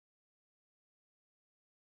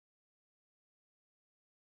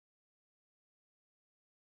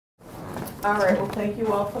All right, well, thank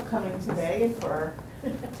you all for coming today and for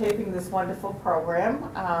taping this wonderful program.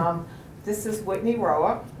 This is Whitney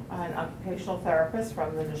Rohrer, an occupational therapist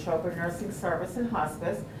from the Neshoba Nursing Service and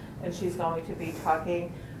Hospice, and she's going to be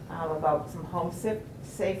talking about some home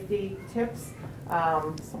safety tips,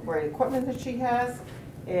 some great equipment that she has,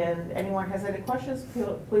 and anyone has any questions,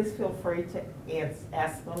 please feel free to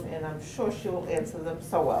ask them, and I'm sure she will answer them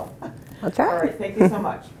so well. I'll try. All right, thank you so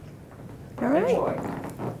much. All right. Enjoy.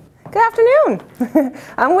 Good afternoon.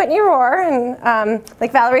 I'm Whitney Rohrer, and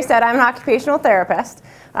like Valerie said, I'm an occupational therapist.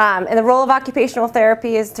 And the role of occupational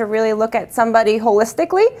therapy is to really look at somebody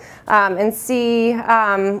holistically and see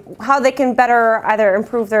how they can better either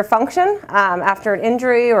improve their function after an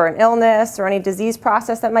injury or an illness or any disease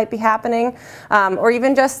process that might be happening, or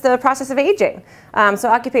even just the process of aging. So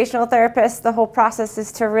occupational therapists, the whole process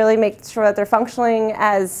is to really make sure that they're functioning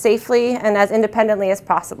as safely and as independently as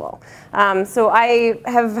possible. So I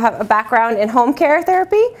have a background in home care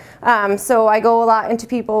therapy. So I go a lot into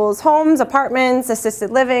people's homes, apartments,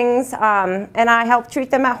 assisted livings, and I help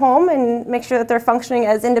treat them at home and make sure that they're functioning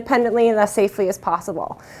as independently and as safely as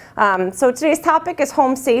possible. So today's topic is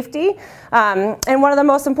home safety. And one of the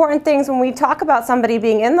most important things when we talk about somebody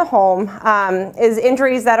being in the home is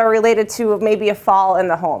injuries that are related to maybe a fall in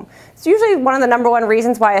the home. It's usually one of the #1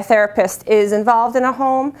 reasons why a therapist is involved in a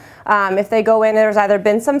home. If they go in, there's either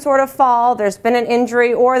been some sort of fall, there's been an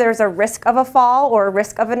injury, or there's a risk of a fall or a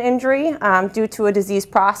risk of an injury due to a disease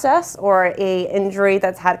process or a injury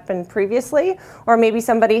that's happened previously, or maybe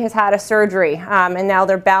somebody has had a surgery and now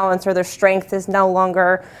their balance or their strength is no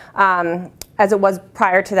longer as it was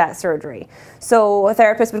prior to that surgery. So a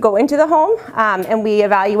therapist would go into the home and we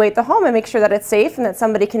evaluate the home and make sure that it's safe and that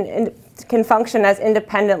somebody can function as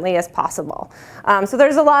independently as possible. So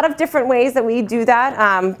there's a lot of different ways that we do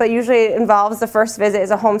that, but usually it involves the first visit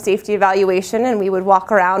is a home safety evaluation, and we would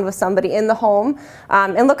walk around with somebody in the home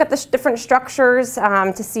and look at the different structures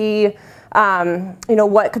to see you know,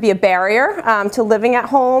 what could be a barrier to living at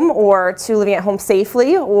home or to living at home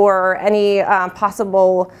safely, or any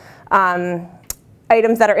possible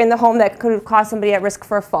items that are in the home that could cause somebody at risk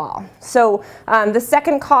for a fall. So the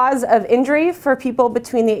second cause of injury for people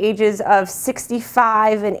between the ages of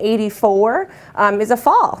 65 and 84 is a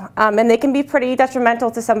fall, and they can be pretty detrimental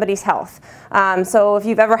to somebody's health. So if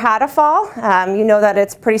you've ever had a fall, you know that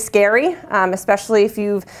it's pretty scary, especially if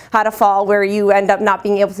you've had a fall where you end up not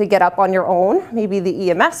being able to get up on your own. Maybe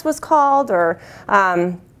the EMS was called, or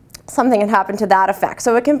something had happened to that effect.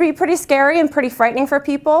 So it can be pretty scary and pretty frightening for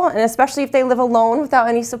people, and especially if they live alone without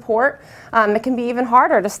any support, it can be even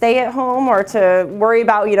harder to stay at home or to worry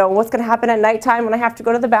about, you know, what's going to happen at nighttime when I have to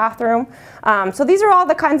go to the bathroom. So these are all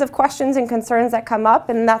the kinds of questions and concerns that come up,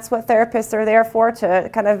 and that's what therapists are there for, to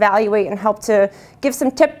kind of evaluate and help to give some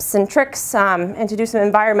tips and tricks and to do some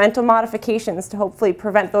environmental modifications to hopefully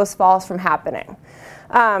prevent those falls from happening.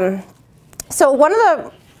 So one of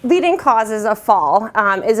the leading causes of fall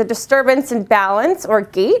is a disturbance in balance or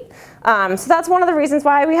gait. So that's one of the reasons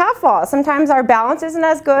why we have falls. Sometimes our balance isn't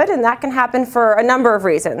as good, and that can happen for a number of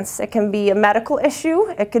reasons. It can be a medical issue.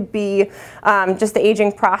 It could be just the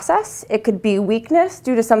aging process. It could be weakness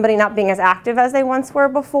due to somebody not being as active as they once were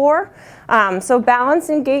before. So balance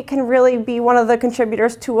and gait can really be one of the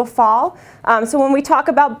contributors to a fall. So when we talk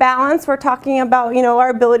about balance, we're talking about, you know, our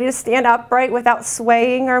ability to stand upright without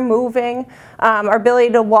swaying or moving. Our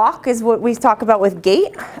ability to walk is what we talk about with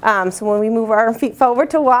gait. So when we move our feet forward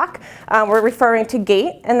to walk, we're referring to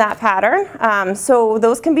gait in that pattern. So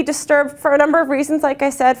those can be disturbed for a number of reasons, like I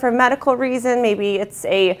said, for a medical reason. Maybe it's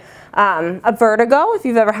a vertigo, if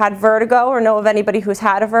you've ever had vertigo or know of anybody who's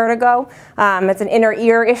had a vertigo. It's an inner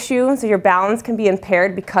ear issue, so your balance can be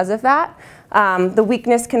impaired because of that. The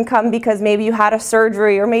weakness can come because maybe you had a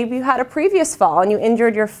surgery, or maybe you had a previous fall and you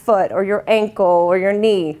injured your foot or your ankle or your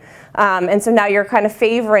knee. And so now you're kind of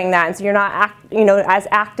favoring that, and so you're not as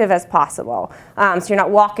active as possible. So you're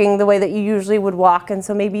not walking the way that you usually would walk, and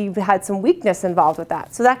so maybe you've had some weakness involved with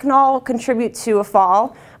that. So that can all contribute to a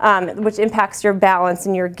fall, which impacts your balance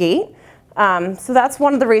and your gait. So that's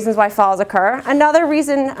one of the reasons why falls occur. Another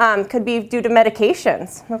reason could be due to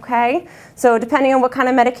medications, okay? So depending on what kind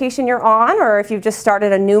of medication you're on, or if you've just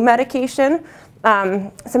started a new medication,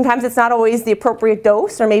 sometimes it's not always the appropriate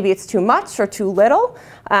dose, or maybe it's too much or too little.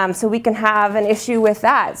 So we can have an issue with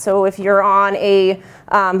that. So if you're on a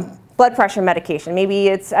blood pressure medication, maybe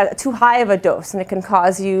it's too high of a dose, and it can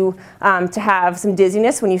cause you to have some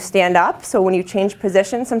dizziness when you stand up. So when you change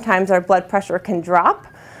position, sometimes our blood pressure can drop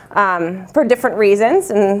for different reasons,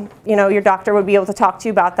 and you know, your doctor would be able to talk to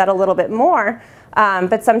you about that a little bit more.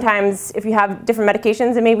 But sometimes if you have different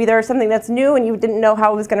medications and maybe there's something that's new and you didn't know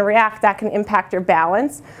how it was going to react, that can impact your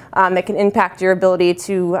balance. It can impact your ability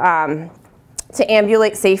to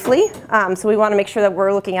ambulate safely. So we want to make sure that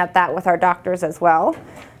we're looking at that with our doctors as well.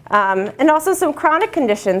 And also some chronic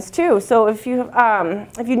conditions too. So if you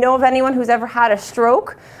know of anyone who's ever had a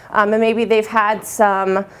stroke, and maybe they've had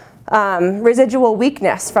some residual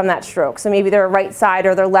weakness from that stroke. So maybe their right side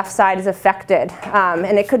or their left side is affected.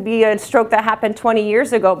 And it could be a stroke that happened 20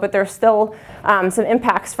 years ago, but there's still some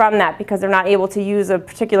impacts from that because they're not able to use a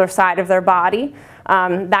particular side of their body.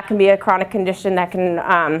 That can be a chronic condition that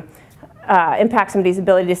can impact somebody's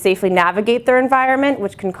ability to safely navigate their environment,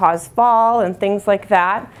 which can cause fall and things like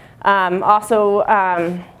that.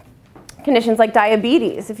 Conditions like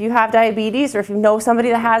diabetes. If you have diabetes or if you know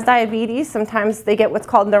somebody that has diabetes, sometimes they get what's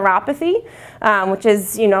called neuropathy, which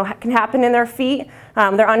is, can happen in their feet.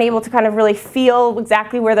 They're unable to kind of really feel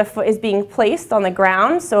exactly where their foot is being placed on the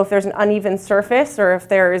ground. So if there's an uneven surface or if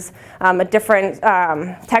there's a different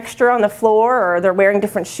texture on the floor or they're wearing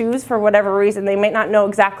different shoes for whatever reason, they might not know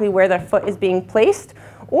exactly where their foot is being placed.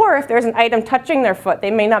 Or if there's an item touching their foot,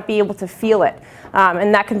 they may not be able to feel it.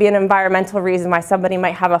 And that can be an environmental reason why somebody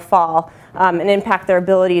might have a fall and impact their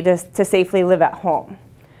ability to safely live at home.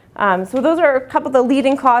 So those are a couple of the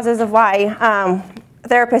leading causes of why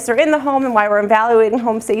therapists are in the home and why we're evaluating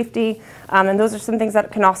home safety. And those are some things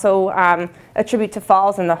that can also attribute to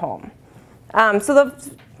falls in the home. I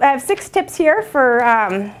have 6 tips here for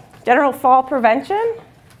general fall prevention.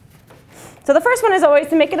 So the first one is always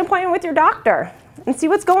to make an appointment with your doctor and see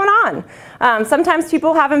what's going on. Sometimes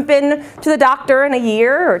people haven't been to the doctor in a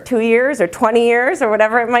year or 2 years or 20 years or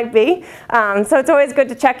whatever it might be. So it's always good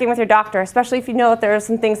to check in with your doctor, especially if you know that there are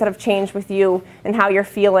some things that have changed with you and how you're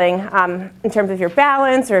feeling in terms of your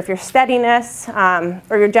balance or if your steadiness or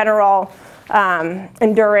your general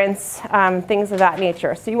endurance, things of that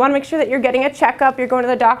nature. So you want to make sure that you're getting a checkup, you're going to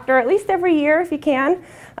the doctor at least every year if you can,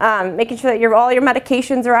 making sure that all your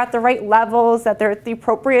medications are at the right levels, that they're at the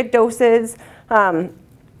appropriate doses.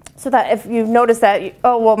 So that if you've noticed that,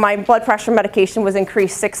 oh, well, my blood pressure medication was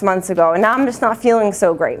increased 6 months ago, and now I'm just not feeling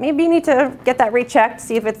so great. Maybe you need to get that rechecked,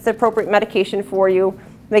 see if it's the appropriate medication for you,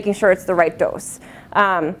 making sure it's the right dose.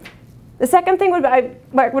 The second thing I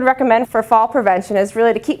would recommend for fall prevention is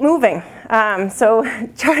really to keep moving. So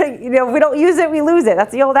try to, if we don't use it, we lose it.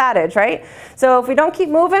 That's the old adage, right? So if we don't keep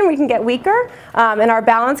moving, we can get weaker, and our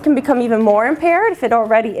balance can become even more impaired if it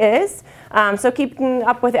already is. So keeping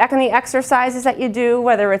up with any exercises that you do,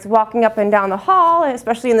 whether it's walking up and down the hall,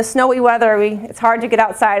 especially in the snowy weather, it's hard to get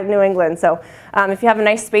outside of New England. So if you have a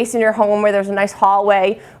nice space in your home where there's a nice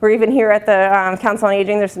hallway, or even here at the Council on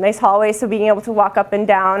Aging, there's a nice hallway, so being able to walk up and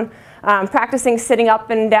down. Practicing sitting up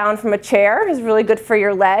and down from a chair is really good for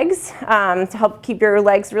your legs to help keep your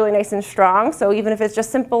legs really nice and strong. So even if it's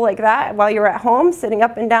just simple like that while you're at home, sitting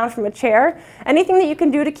up and down from a chair, anything that you can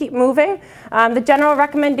do to keep moving. The general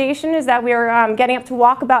recommendation is that we're getting up to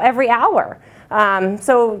walk about every hour.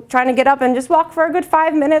 So trying to get up and just walk for a good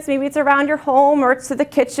 5 minutes. Maybe it's around your home or it's to the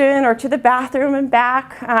kitchen or to the bathroom and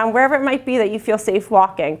back, wherever it might be that you feel safe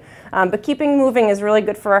walking. But keeping moving is really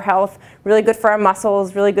good for our health, really good for our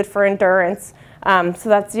muscles, really good for endurance. So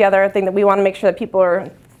that's the other thing that we want to make sure that people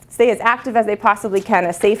stay as active as they possibly can,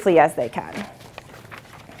 as safely as they can.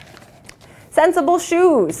 Sensible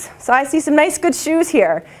shoes. So I see some nice good shoes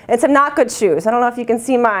here and some not good shoes. I don't know if you can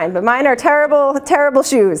see mine, but mine are terrible, terrible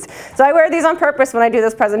shoes. So I wear these on purpose when I do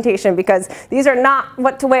this presentation because these are not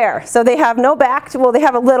what to wear. So they have no back. Well, they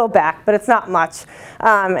have a little back, but it's not much.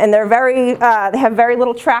 And they're they have very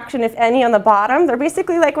little traction, if any, on the bottom. They're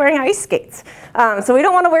basically like wearing ice skates. So we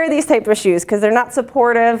don't want to wear these types of shoes because they're not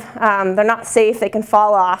supportive. They're not safe. They can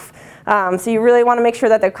fall off. So you really want to make sure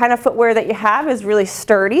that the kind of footwear that you have is really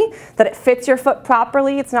sturdy, that it fits your foot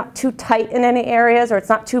properly, it's not too tight in any areas or it's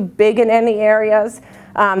not too big in any areas,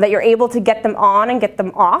 that you're able to get them on and get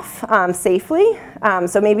them off safely.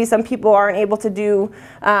 So maybe some people aren't able to do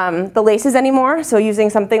the laces anymore, so using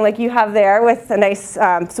something like you have there with a nice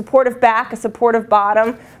supportive back, a supportive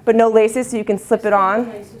bottom, but no laces so you can slip it on.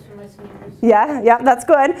 Laces for my sneakers. Yeah, that's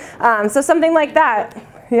good. So something like that.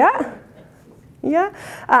 Yeah. Yeah,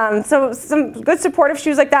 so some good supportive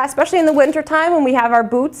shoes like that, especially in the winter time when we have our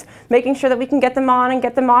boots, making sure that we can get them on and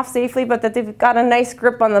get them off safely, but that they've got a nice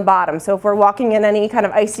grip on the bottom. So if we're walking in any kind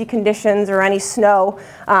of icy conditions or any snow,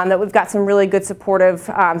 that we've got some really good supportive,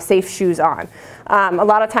 safe shoes on. A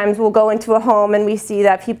lot of times we'll go into a home and we see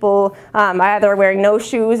that people either are wearing no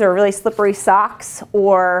shoes or really slippery socks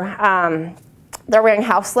or They're wearing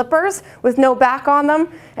house slippers with no back on them,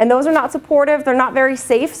 and those are not supportive. They're not very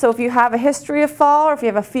safe. So if you have a history of fall, or if you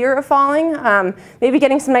have a fear of falling, maybe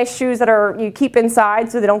getting some nice shoes that you keep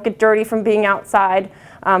inside so they don't get dirty from being outside,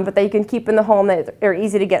 but that you can keep in the home, that are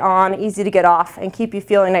easy to get on, easy to get off, and keep you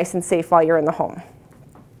feeling nice and safe while you're in the home.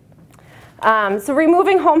 So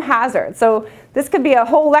removing home hazards. So this could be a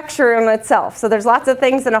whole lecture in itself. So there's lots of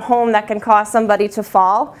things in a home that can cause somebody to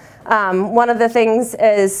fall. One of the things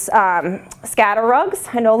is scatter rugs.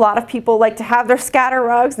 I know a lot of people like to have their scatter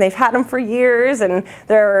rugs, and they've had them for years, and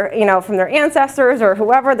they're, from their ancestors or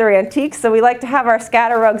whoever, they're antiques. So we like to have our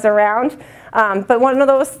scatter rugs around. But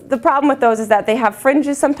the problem with those is that they have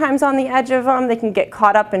fringes sometimes on the edge of them. They can get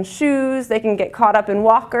caught up in shoes. They can get caught up in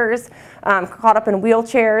walkers, caught up in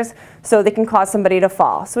wheelchairs, so they can cause somebody to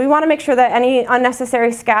fall. So we want to make sure that any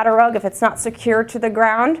unnecessary scatter rug, if it's not secured to the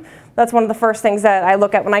ground, that's one of the first things that I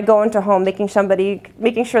look at when I go into a home, making sure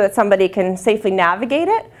that somebody can safely navigate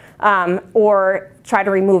it, or try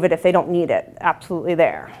to remove it if they don't need it absolutely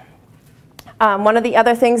there. One of the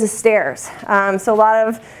other things is stairs. So a lot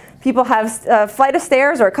of people have a flight of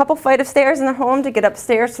stairs or a couple flight of stairs in their home to get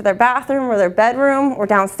upstairs to their bathroom or their bedroom or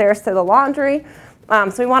downstairs to the laundry.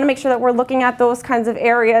 So we want to make sure that we're looking at those kinds of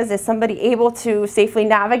areas. Is somebody able to safely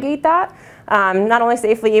navigate that? Not only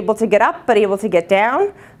safely able to get up, but able to get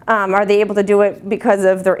down. Are they able to do it because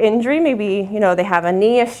of their injury? Maybe they have a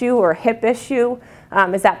knee issue or a hip issue.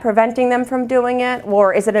 Is that preventing them from doing it?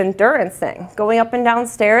 Or is it an endurance thing? Going up and down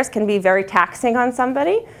stairs can be very taxing on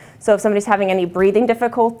somebody. So if somebody's having any breathing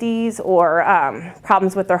difficulties or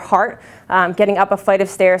problems with their heart, getting up a flight of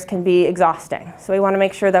stairs can be exhausting. So we want to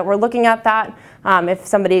make sure that we're looking at that. If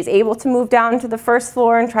somebody is able to move down to the first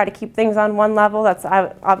floor and try to keep things on one level, that's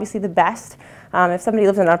obviously the best. If somebody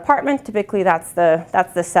lives in an apartment, typically that's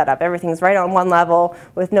the setup. Everything's right on one level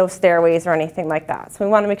with no stairways or anything like that. So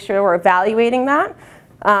we want to make sure we're evaluating that.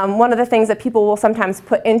 One of the things that people will sometimes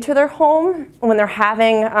put into their home when they're have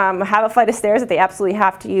a flight of stairs that they absolutely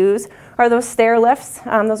have to use are those stair lifts.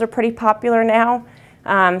 Those are pretty popular now.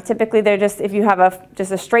 Typically they're if you have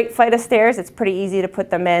just a straight flight of stairs, it's pretty easy to put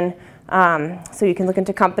them in. So you can look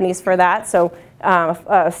into companies for that. So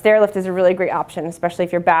a stair lift is a really great option, especially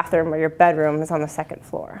if your bathroom or your bedroom is on the second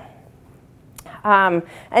floor.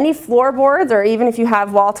 Any floorboards, or even if you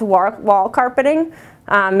have wall-to-wall carpeting,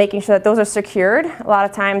 making sure that those are secured. A lot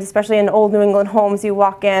of times, especially in old New England homes, you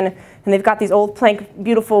walk in and they've got these old plank,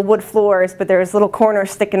 beautiful wood floors, but there's little corners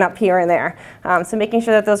sticking up here and there. So making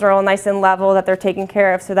sure that those are all nice and level, that they're taken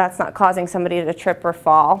care of, so that's not causing somebody to trip or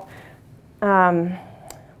fall.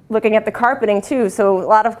 Looking at the carpeting too, so a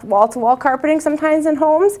lot of wall-to-wall carpeting sometimes in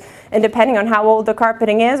homes, and depending on how old the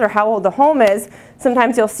carpeting is or how old the home is,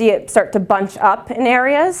 sometimes you'll see it start to bunch up in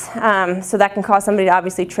areas, so that can cause somebody to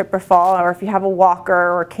obviously trip or fall, or if you have a walker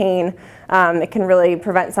or a cane, it can really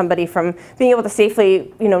prevent somebody from being able to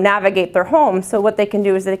safely navigate their home. So what they can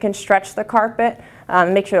do is they can stretch the carpet,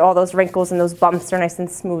 make sure all those wrinkles and those bumps are nice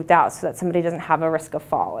and smoothed out so that somebody doesn't have a risk of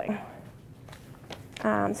falling.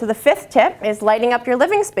 So the fifth tip is lighting up your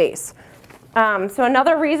living space. So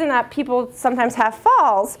another reason that people sometimes have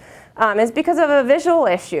falls is because of a visual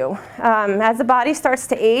issue. As the body starts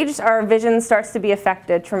to age, our vision starts to be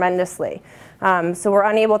affected tremendously. So we're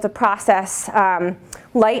unable to process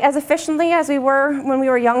light as efficiently as we were when we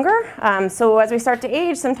were younger. So as we start to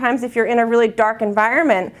age, sometimes if you're in a really dark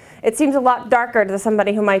environment, it seems a lot darker to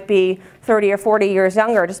somebody who might be 30 or 40 years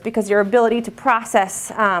younger, just because your ability to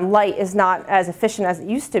process light is not as efficient as it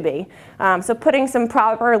used to be. So putting some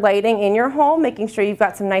proper lighting in your home, making sure you've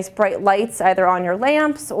got some nice bright lights either on your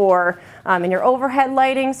lamps or in your overhead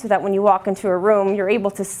lighting, so that when you walk into a room, you're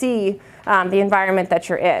able to see the environment that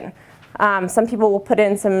you're in. Some people will put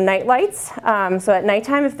in some night lights, so at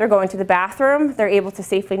nighttime if they're going to the bathroom, they're able to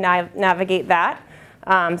safely navigate that.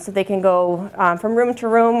 So they can go from room to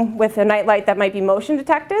room with a night light that might be motion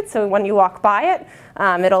detected, so when you walk by it,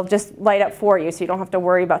 it'll just light up for you, so you don't have to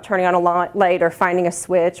worry about turning on a light or finding a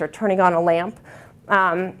switch or turning on a lamp.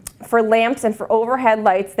 For lamps and for overhead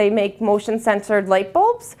lights, they make motion-sensored light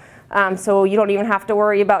bulbs. So you don't even have to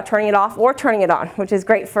worry about turning it off or turning it on, which is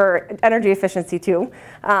great for energy efficiency too.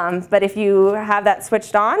 But if you have that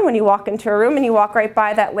switched on, when you walk into a room and you walk right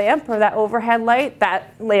by that lamp or that overhead light,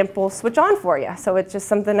 that lamp will switch on for you. So it's just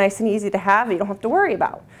something nice and easy to have that you don't have to worry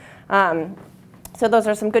about. So those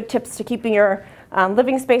are some good tips to keeping your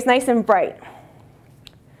living space nice and bright.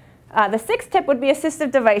 The sixth tip would be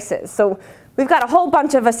assistive devices. So we've got a whole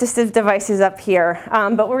bunch of assistive devices up here,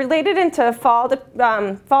 but we're related into fall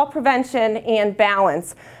prevention and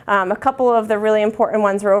balance. A couple of the really important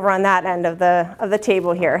ones are over on that end of the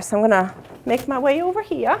table here. So I'm going to make my way over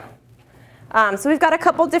here. So we've got a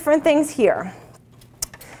couple different things here.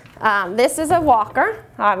 This is a walker,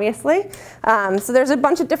 obviously. So there's a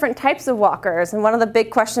bunch of different types of walkers, and one of the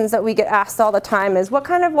big questions that we get asked all the time is, what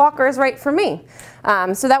kind of walker is right for me?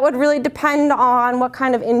 So that would really depend on what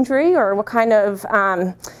kind of injury or what kind of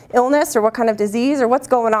illness or what kind of disease or what's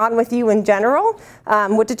going on with you in general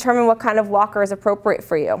would determine what kind of walker is appropriate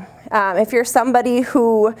for you. If you're somebody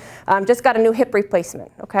who just got a new hip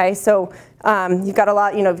replacement, okay, so you've got a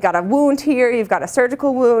lot, you've got a wound here, you've got a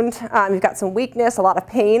surgical wound, you've got some weakness, a lot of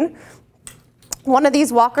pain. One of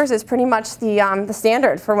these walkers is pretty much the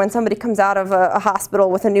standard for when somebody comes out of a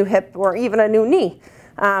hospital with a new hip or even a new knee.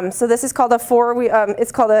 So this is called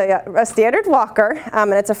it's called a standard walker,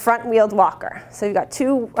 and it's a front-wheeled walker. So you've got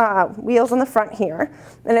two wheels on the front here,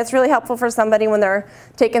 and it's really helpful for somebody when they're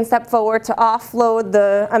taking a step forward to offload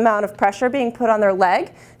the amount of pressure being put on their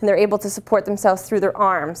leg, and they're able to support themselves through their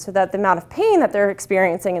arms, so that the amount of pain that they're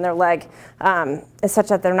experiencing in their leg is such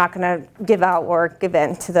that they're not going to give out or give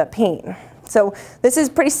in to the pain. So this is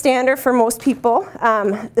pretty standard for most people.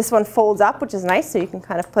 This one folds up, which is nice, so you can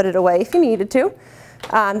kind of put it away if you needed to.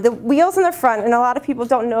 The wheels in the front, and a lot of people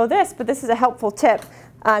don't know this, but this is a helpful tip.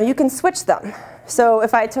 You can switch them. So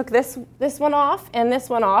if I took this one off, and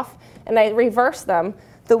I reversed them,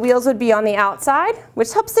 the wheels would be on the outside,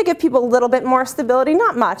 which helps to give people a little bit more stability,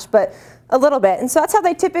 not much, but a little bit. And so that's how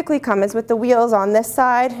they typically come, is with the wheels on this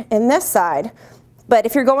side and this side. But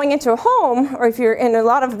if you're going into a home, or if you're in a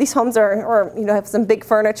lot of these homes have some big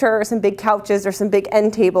furniture or some big couches or some big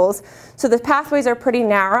end tables, so the pathways are pretty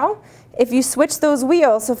narrow. If you switch those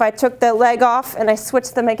wheels, so if I took the leg off and I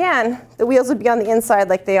switched them again, the wheels would be on the inside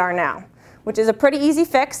like they are now, which is a pretty easy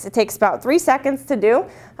fix. It takes about 3 seconds to do,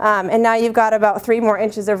 and now you've got about 3 more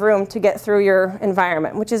inches of room to get through your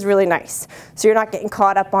environment, which is really nice. So you're not getting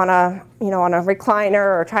caught up on a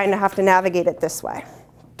recliner or trying to have to navigate it this way.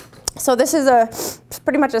 So this is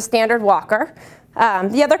pretty much a standard walker.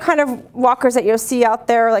 The other kind of walkers that you'll see out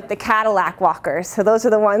there are like the Cadillac walkers. So those are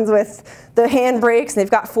the ones with the hand brakes, and they've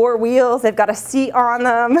got 4 wheels, they've got a seat on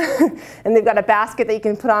them, and they've got a basket that you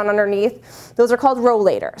can put on underneath. Those are called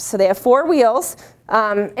rollators. So they have 4 wheels,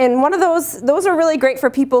 and one of those are really great for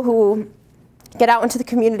people who get out into the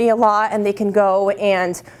community a lot, and they can go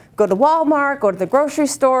to Walmart, go to the grocery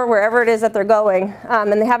store, wherever it is that they're going,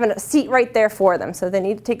 and they have a seat right there for them. So they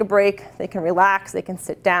need to take a break, they can relax, they can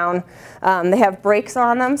sit down. They have brakes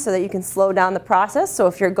on them so that you can slow down the process. So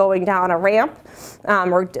if you're going down a ramp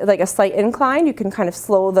or like a slight incline, you can kind of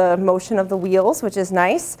slow the motion of the wheels, which is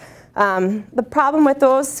nice. The problem with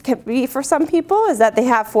those can be, for some people, is that they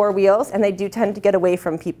have 4 wheels and they do tend to get away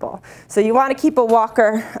from people. So you want to keep a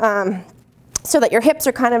walker so that your hips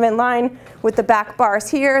are kind of in line with the back bars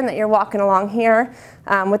here and that you're walking along here.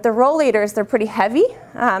 With the rollators, they're pretty heavy,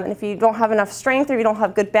 and if you don't have enough strength or you don't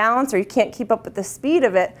have good balance or you can't keep up with the speed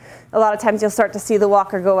of it, a lot of times you'll start to see the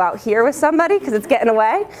walker go out here with somebody because it's getting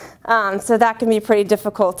away. So that can be pretty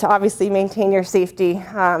difficult to obviously maintain your safety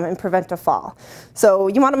and prevent a fall. So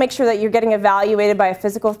you want to make sure that you're getting evaluated by a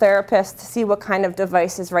physical therapist to see what kind of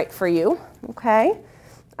device is right for you. Okay.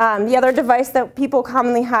 The other device that people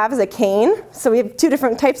commonly have is a cane. So we have 2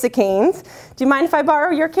 different types of canes. Do you mind if I borrow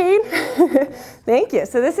your cane? Thank you.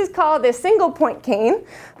 So this is called a single point cane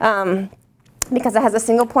because it has a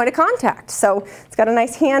single point of contact. So it's got a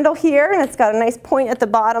nice handle here, and it's got a nice point at the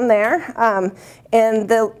bottom there. And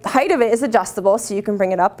the height of it is adjustable, so you can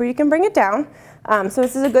bring it up or you can bring it down. So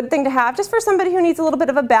this is a good thing to have just for somebody who needs a little bit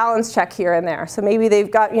of a balance check here and there. So maybe they've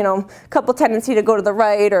got, a couple tendency to go to the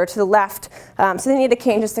right or to the left. So they need a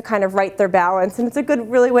cane just to kind of right their balance. And it's a good,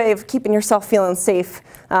 really way of keeping yourself feeling safe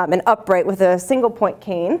and upright with a single point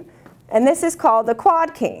cane. And this is called the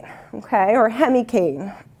quad cane, okay, or hemi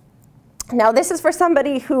cane. Now this is for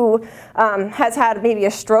somebody who has had maybe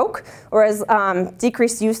a stroke or has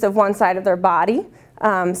decreased use of one side of their body.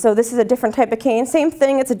 So this is a different type of cane. Same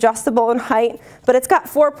thing, it's adjustable in height, but it's got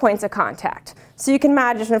 4 points of contact. So you can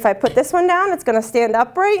imagine if I put this one down, it's going to stand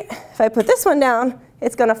upright. If I put this one down,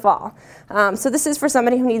 it's going to fall. So this is for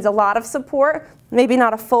somebody who needs a lot of support, maybe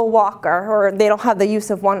not a full walker, or they don't have the use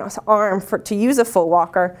of one arm to use a full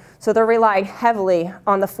walker. So they're relying heavily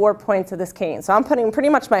on the 4 points of this cane. So I'm putting pretty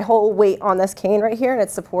much my whole weight on this cane right here, and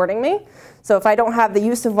it's supporting me. So if I don't have the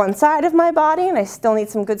use of one side of my body and I still need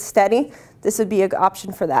some good steady, this would be an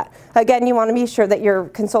option for that. Again, you want to be sure that you're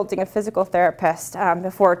consulting a physical therapist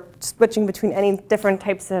before switching between any different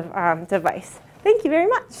types of device. Thank you very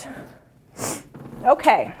much.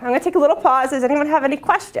 Okay, I'm going to take a little pause. Does anyone have any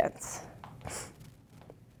questions?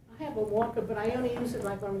 I have a walker, but I only use it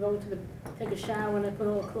like when I'm going to take a shower and I put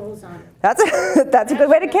all the clothes on it. That's a good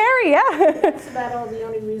way to carry, yeah. That's about all the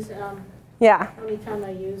only reason, yeah. only time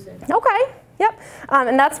I use it. Okay. Yep,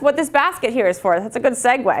 and that's what this basket here is for. That's a good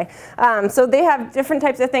segue. So they have different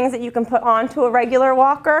types of things that you can put onto a regular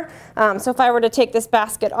walker. So if I were to take this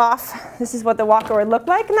basket off, this is what the walker would look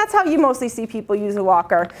like, and that's how you mostly see people use a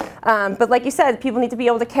walker. But like you said, people need to be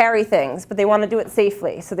able to carry things, but they want to do it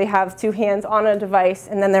safely. So they have 2 hands on a device,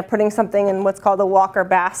 and then they're putting something in what's called a walker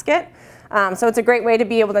basket. So it's a great way to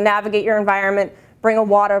be able to navigate your environment. Bring a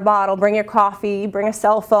water bottle, bring your coffee, bring a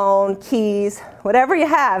cell phone, keys, whatever you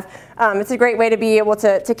have. It's a great way to be able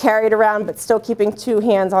to carry it around, but still keeping 2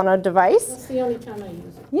 hands on a device. That's the only time I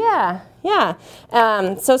use it. Yeah,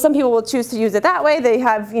 yeah. So some people will choose to use it that way. They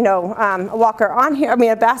have, you know, a walker on here,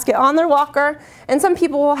 a basket on their walker, and some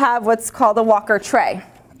people will have what's called a walker tray.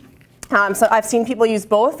 So I've seen people use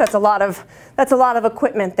both. That's a lot of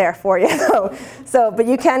equipment there for you. But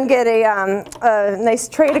you can get a nice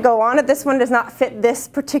tray to go on it. This one does not fit this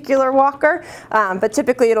particular walker, but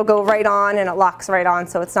typically it'll go right on and it locks right on,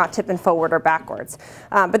 so it's not tipping forward or backwards.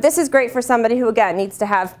 But this is great for somebody who, again, needs to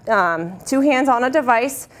have 2 hands on a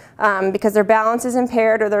device because their balance is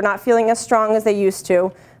impaired or they're not feeling as strong as they used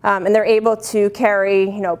to. And they're able to carry,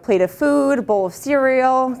 you know, a plate of food, a bowl of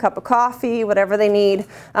cereal, a cup of coffee, whatever they need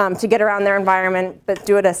to get around their environment, but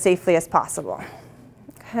do it as safely as possible.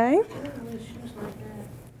 Okay. I don't wear shoes like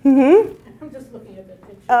that. Mm-hmm. I'm just looking at the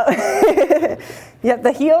picture. Oh. Yep,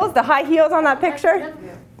 the heels, the high heels on that picture.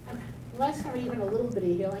 Last time even a little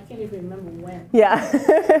bitty heel, I can't even remember when. Yeah.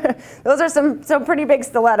 Those are some pretty big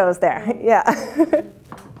stilettos there. Yeah.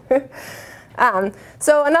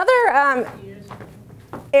 So another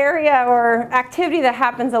area or activity that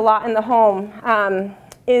happens a lot in the home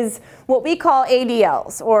is what we call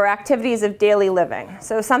ADLs, or activities of daily living.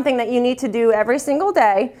 So something that you need to do every single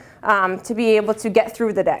day to be able to get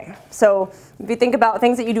through the day. So if you think about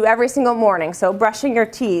things that you do every single morning, so brushing your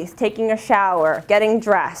teeth, taking a shower, getting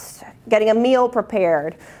dressed, getting a meal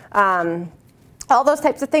prepared, all those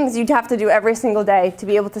types of things you'd have to do every single day to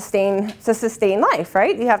be able to sustain life,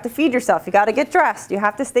 right? You have to feed yourself, you got to get dressed, you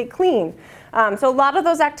have to stay clean. So a lot of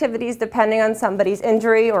those activities, depending on somebody's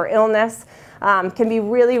injury or illness, can be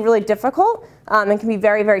really, really difficult and can be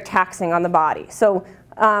very, very taxing on the body. So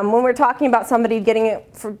when we're talking about somebody getting it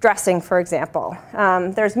for dressing, for example,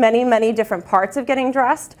 there's many, many different parts of getting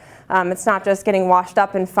dressed. It's not just getting washed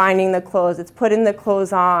up and finding the clothes. It's putting the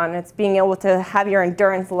clothes on. It's being able to have your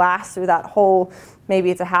endurance last through that whole,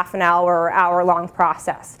 maybe it's a half an hour or hour-long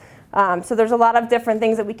process. So there's a lot of different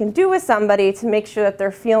things that we can do with somebody to make sure that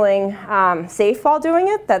they're feeling safe while doing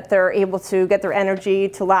it, that they're able to get their energy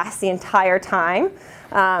to last the entire time.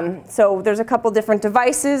 So there's a couple different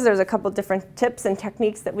devices, there's a couple different tips and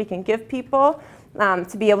techniques that we can give people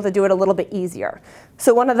to be able to do it a little bit easier.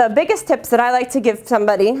 So one of the biggest tips that I like to give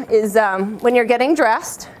somebody is when you're getting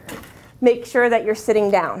dressed, make sure that you're sitting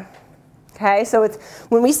down. Okay, so it's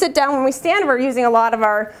when we sit down, when we stand, we're using a lot of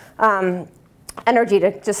our energy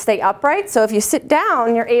to just stay upright. So if you sit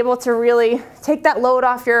down, you're able to really take that load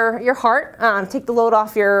off your heart, take the load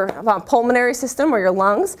off your pulmonary system or your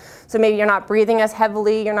lungs. So maybe you're not breathing as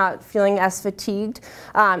heavily, you're not feeling as fatigued,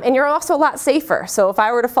 and you're also a lot safer. So if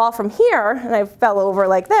I were to fall from here and I fell over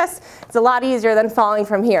like this, it's a lot easier than falling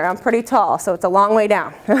from here. I'm pretty tall, so it's a long way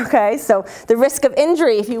down. Okay, so the risk of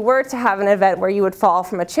injury if you were to have an event where you would fall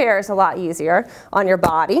from a chair is a lot easier on your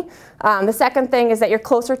body. The second thing is that you're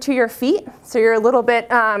closer to your feet, so you're a little bit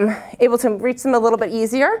able to reach them a little bit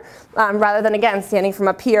easier rather than, again, standing from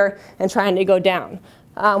up here and trying to go down.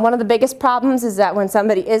 One of the biggest problems is that when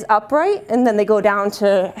somebody is upright and then they go down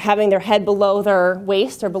to having their head below their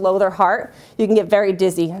waist or below their heart, you can get very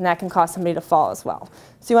dizzy, and that can cause somebody to fall as well.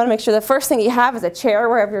 So you want to make sure the first thing you have is a chair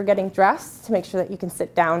wherever you're getting dressed to make sure that you can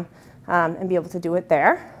sit down and be able to do it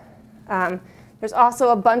there. There's also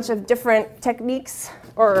a bunch of different techniques,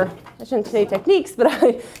 or I shouldn't say techniques, but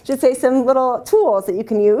I should say some little tools that you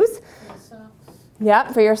can use.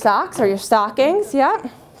 Yep, for your socks or your stockings, yep.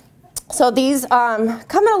 So these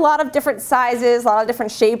come in a lot of different sizes, a lot of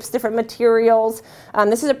different shapes, different materials.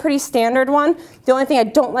 This is a pretty standard one. The only thing I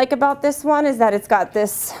don't like about this one is that it's got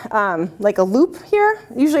this like a loop here.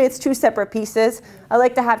 Usually it's 2 separate pieces. I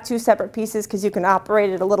like to have 2 separate pieces because you can operate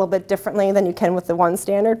it a little bit differently than you can with the one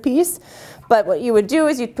standard piece. But what you would do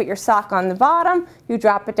is you'd put your sock on the bottom, you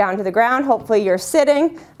drop it down to the ground, hopefully you're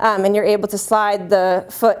sitting, and you're able to slide the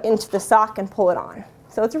foot into the sock and pull it on.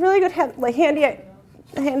 So it's a really good handy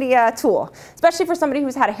tool, especially for somebody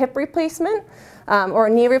who's had a hip replacement or a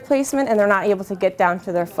knee replacement and they're not able to get down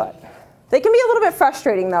to their foot. They can be a little bit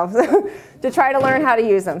frustrating though to try to learn how to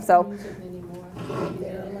use them. So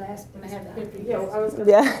have the hip Yeah, I was gonna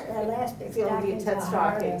Yeah. Elastic feel the stockings TED are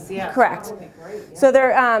harder. stockings, yeah. Correct. That would be great, yeah. So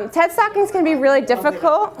they're, TED stockings can be really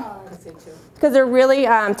difficult I say too. because they're really,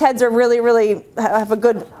 TEDs are really have a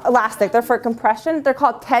good elastic. They're for compression. They're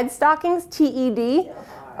called TED stockings, T-E-D,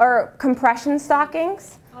 or compression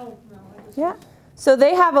stockings. Oh, no. I just- Yeah. So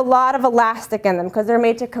they have a lot of elastic in them because they're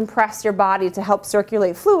made to compress your body to help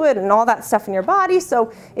circulate fluid and all that stuff in your body.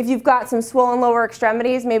 So if you've got some swollen lower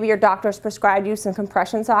extremities, maybe your doctor's prescribed you some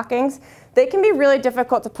compression stockings. They can be really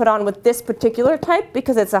difficult to put on with this particular type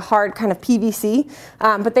because it's a hard kind of PVC.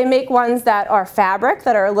 But they make ones that are fabric,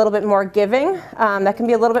 that are a little bit more giving, that can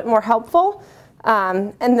be a little bit more helpful.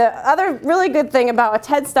 And the other really good thing about a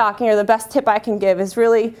TED stocking, or the best tip I can give, is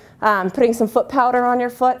really putting some foot powder on your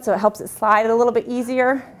foot so it helps it slide a little bit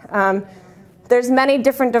easier. There's many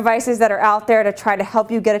different devices that are out there to try to help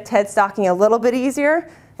you get a TED stocking a little bit easier,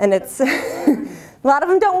 and it's a lot of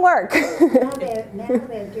them don't work. Now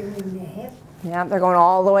they're doing the hip, Yeah, they're going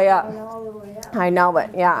all the way up. going all the way up. I know,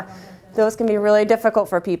 but yeah. Those can be really difficult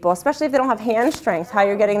for people, especially if they don't have hand strength, how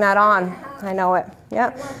you're getting that on. I know it, I yeah.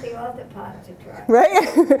 want the other part to try.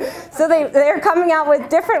 Right? So they're coming out with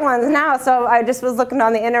different ones now. So I just was looking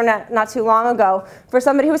on the internet not too long ago for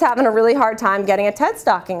somebody who was having a really hard time getting a TED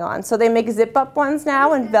stocking on. So they make zip-up ones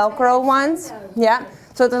now and Velcro ones. Yeah.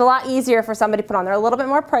 So it's a lot easier for somebody to put on. They're a little bit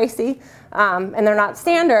more pricey, and they're not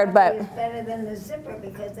standard, but It's better than the zipper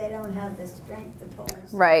because they don't have the strength to pull.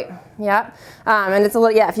 right. Yeah. And it's a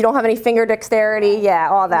little, yeah, if you don't have any finger dexterity, yeah,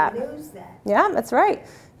 all that. Lose that. Yeah, that's right.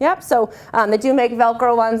 Yep, so they do make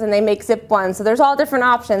Velcro ones and they make zip ones. So there's all different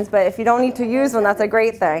options, but if you don't need to use one, that's a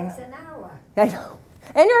great thing. It's an hour. I know.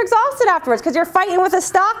 And you're exhausted afterwards because you're fighting with a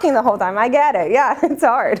stocking the whole time. I get it. Yeah, it's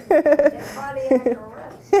hard. Their cardiac arrest.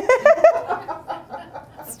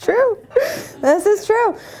 It's true. This is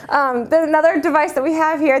true. There's another device that we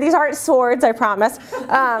have here. These aren't swords, I promise.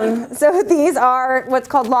 So these are what's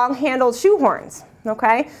called long-handled shoehorns.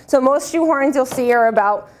 Okay, so most shoehorns you'll see are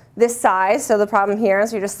about this size. So the problem here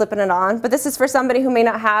is you're just slipping it on. But this is for somebody who may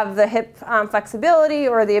not have the hip flexibility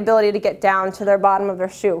or the ability to get down to their bottom of their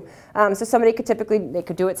shoe. So somebody could they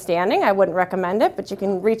could do it standing. I wouldn't recommend it, but you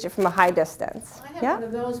can reach it from a high distance. I have one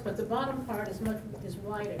of those, but the bottom part is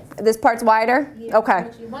wider. This part's wider? Yeah, Okay.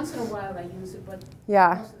 Once in a while I use it, but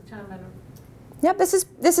Yeah. most of the time I don't. Yep, so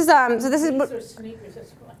this is These are sneakers,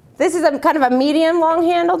 that's why. This is a kind of a medium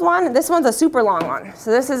long-handled one. This one's a super long one.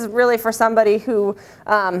 So this is really for somebody who,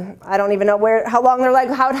 I don't even know how long their leg,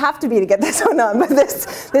 how it would have to be to get this one on, but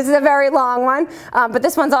this is a very long one. But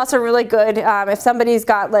this one's also really good if somebody's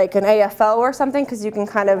got like an AFO or something, because you can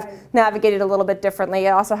kind of navigate it a little bit differently. It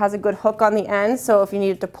also has a good hook on the end, so if you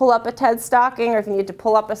needed to pull up a TED stocking or if you need to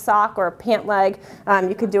pull up a sock or a pant leg,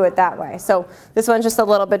 you could do it that way. So this one's just a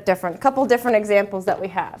little bit different. A couple different examples that we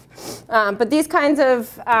have. But these kinds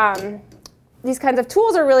of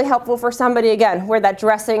tools are really helpful for somebody, again, where that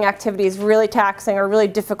dressing activity is really taxing or really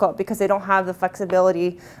difficult because they don't have the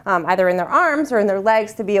flexibility either in their arms or in their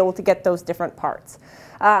legs to be able to get those different parts.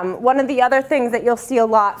 One of the other things that you'll see a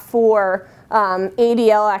lot for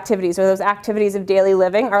ADL activities, or those activities of daily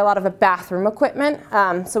living, are a lot of the bathroom equipment.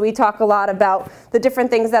 So we talk a lot about the different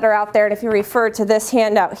things that are out there, and if you refer to this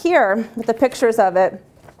handout here with the pictures of it,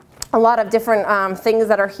 a lot of different things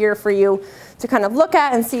that are here for you to kind of look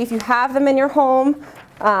at and see if you have them in your home.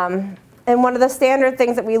 And one of the standard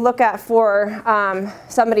things that we look at for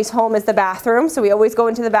somebody's home is the bathroom. So we always go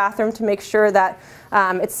into the bathroom to make sure that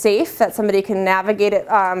it's safe, that somebody can navigate it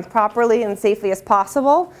properly and safely as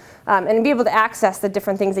possible, and be able to access the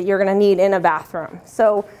different things that you're going to need in a bathroom.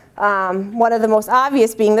 So one of the most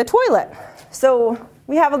obvious being the toilet. So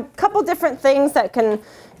we have a couple different things that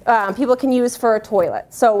people can use for a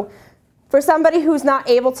toilet. So for somebody who's not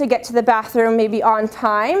able to get to the bathroom maybe on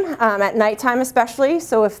time, at nighttime especially,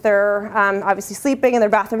 so if they're obviously sleeping and their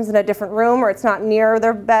bathroom's in a different room or it's not near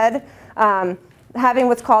their bed, having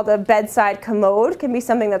what's called a bedside commode can be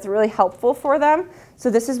something that's really helpful for them. So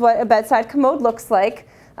this is what a bedside commode looks like.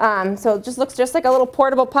 So it just looks just like a little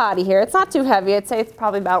portable potty here. It's not too heavy. I'd say it's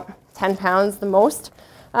probably about 10 pounds the most.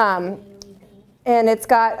 And it's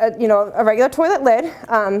got a regular toilet lid,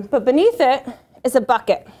 but beneath it is a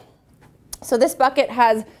bucket. So this bucket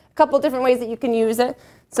has a couple different ways that you can use it.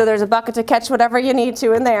 So there's a bucket to catch whatever you need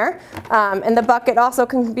to in there. And the bucket also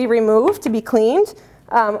can be removed to be cleaned.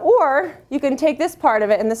 Or you can take this part of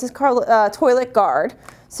it, and this is called toilet guard.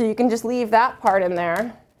 So you can just leave that part in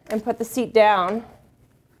there and put the seat down.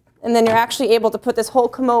 And then you're actually able to put this whole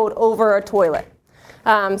commode over a toilet.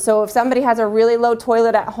 So if somebody has a really low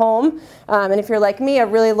toilet at home, and if you're like me, a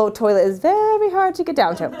really low toilet is very hard to get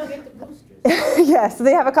down to. Get the boosters. Yes, so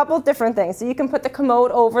they have a couple of different things. So you can put the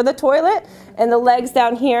commode over the toilet, and the legs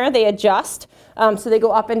down here, they adjust. So they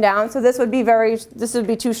go up and down. So this would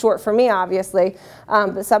be too short for me, obviously.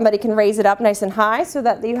 But somebody can raise it up nice and high so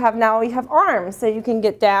that you have arms, so you can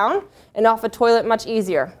get down and off a toilet much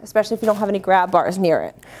easier, especially if you don't have any grab bars near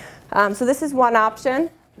it. So this is one option.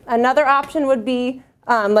 Another option would be,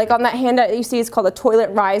 like on that handout that you see, is called a toilet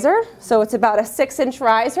riser. So it's about a 6-inch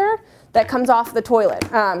riser that comes off the toilet.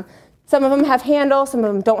 Some of them have handles, some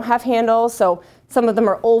of them don't have handles. So some of them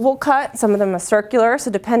are oval cut, some of them are circular.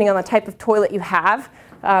 So depending on the type of toilet you have,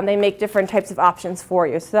 they make different types of options for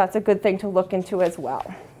you. So that's a good thing to look into as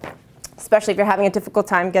well, especially if you're having a difficult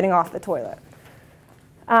time getting off the toilet.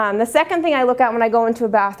 The second thing I look at when I go into a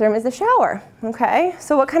bathroom is the shower. Okay,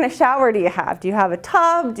 so what kind of shower do you have? Do you have a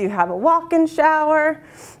tub? Do you have a walk-in shower?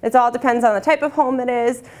 It all depends on the type of home it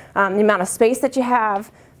is, the amount of space that you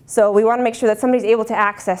have. So we want to make sure that somebody's able to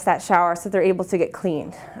access that shower so they're able to get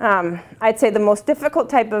cleaned. I'd say the most difficult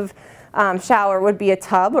type of shower would be a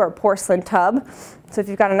tub or a porcelain tub. So if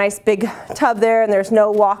you've got a nice big tub there and there's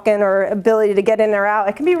no walk-in or ability to get in or out,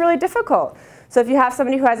 it can be really difficult. So if you have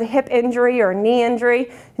somebody who has a hip injury or a knee injury,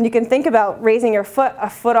 and you can think about raising your foot a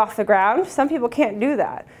foot off the ground, some people can't do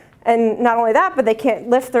that. And not only that, but they can't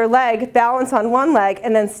lift their leg, balance on one leg,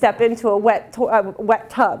 and then step into a wet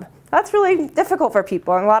tub. That's really difficult for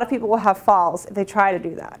people, and a lot of people will have falls if they try to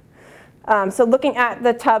do that. So looking at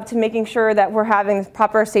the tub to making sure that we're having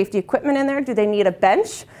proper safety equipment in there. Do they need a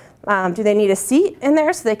bench? Do they need a seat in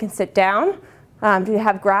there so they can sit down? Do they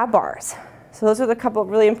have grab bars? So those are the couple of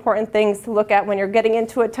really important things to look at when you're getting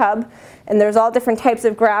into a tub. And there's all different types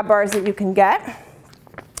of grab bars that you can get.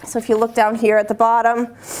 So if you look down here at the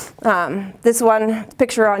bottom, this one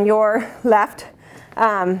picture on your left,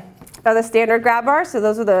 are the standard grab bars. So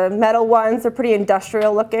those are the metal ones. They're pretty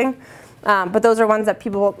industrial looking. But those are ones that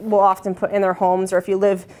people will often put in their homes, or if you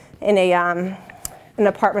live in an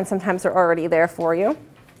apartment, sometimes they're already there for you.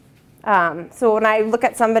 So when I look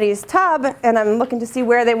at somebody's tub and I'm looking to see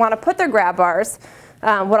where they want to put their grab bars,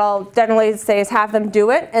 what I'll generally say is have them do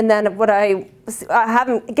it, and then have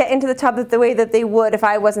them get into the tub the way that they would if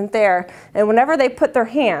I wasn't there. And whenever they put their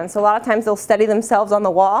hands, so a lot of times they'll steady themselves on the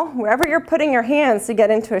wall. Wherever you're putting your hands to get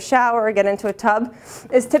into a shower or get into a tub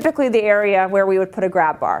is typically the area where we would put a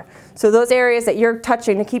grab bar. So those areas that you're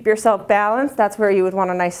touching to keep yourself balanced, that's where you would want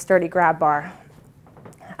a nice sturdy grab bar.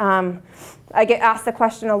 I get asked the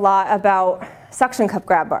question a lot about suction cup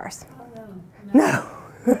grab bars. Oh, no.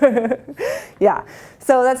 Yeah,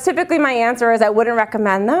 so that's typically my answer is I wouldn't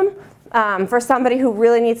recommend them for somebody who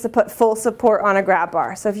really needs to put full support on a grab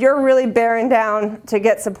bar. So if you're really bearing down to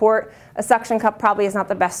get support, a suction cup probably is not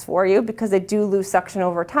the best for you because they do lose suction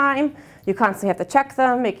over time. You constantly have to check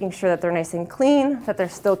them, making sure that they're nice and clean, that they're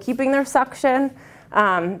still keeping their suction.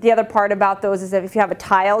 The other part about those is that if you have a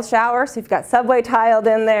tiled shower, so if you've got subway tiled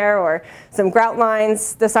in there or some grout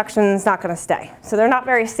lines, the suction's not going to stay. So they're not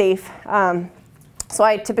very safe. So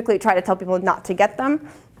I typically try to tell people not to get them.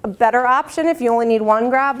 A better option if you only need one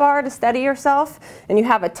grab bar to steady yourself and you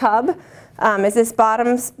have a tub is this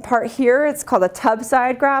bottom part here. It's called a tub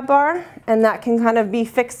side grab bar, and that can kind of be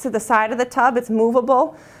fixed to the side of the tub. It's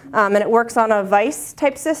movable, and it works on a vise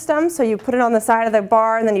type system. So you put it on the side of the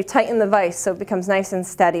bar and then you tighten the vise so it becomes nice and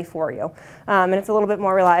steady for you. And it's a little bit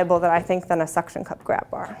more reliable than I think than a suction cup grab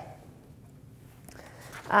bar.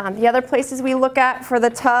 The other places we look at for the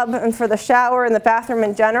tub and for the shower and the bathroom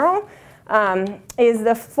in general is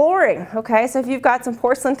the flooring. Okay, so if you've got some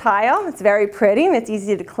porcelain tile, it's very pretty and it's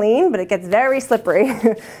easy to clean, but it gets very slippery,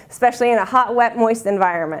 especially in a hot, wet, moist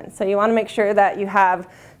environment. So you want to make sure that you have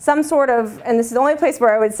some sort of, and this is the only place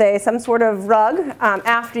where I would say some sort of rug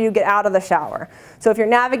after you get out of the shower. So if you're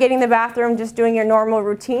navigating the bathroom, just doing your normal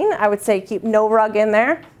routine, I would say keep no rug in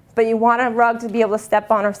there. But you want a rug to be able to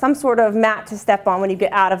step on or some sort of mat to step on when you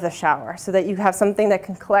get out of the shower so that you have something that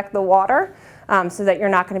can collect the water so that you're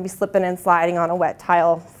not going to be slipping and sliding on a wet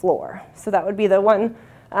tile floor. So that would be the one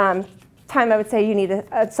time I would say you need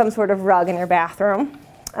some sort of rug in your bathroom.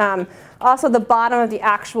 Also the bottom of the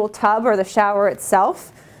actual tub or the shower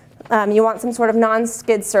itself, you want some sort of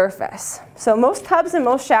non-skid surface. So most tubs and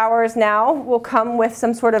most showers now will come with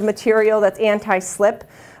some sort of material that's anti-slip.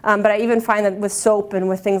 But I even find that with soap and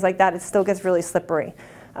with things like that, it still gets really slippery.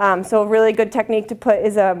 So a really good technique to put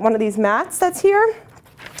is one of these mats that's here.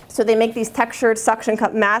 So they make these textured suction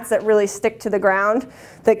cup mats that really stick to the ground,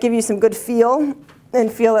 that give you some good feel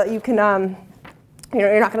and feel that you can,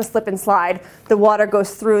 you're not going to slip and slide. The water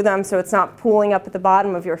goes through them, so it's not pooling up at the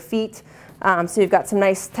bottom of your feet. So you've got some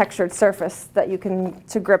nice textured surface that you can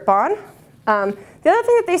grip on. The other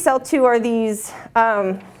thing that they sell too are these.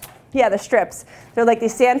 Yeah, the strips. They're like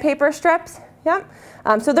these sandpaper strips. Yep.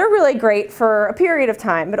 So they're really great for a period of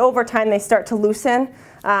time, but over time they start to loosen,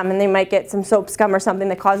 and they might get some soap scum or something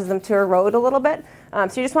that causes them to erode a little bit.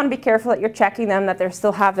 So you just want to be careful that you're checking them, that they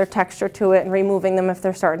still have their texture to it, and removing them if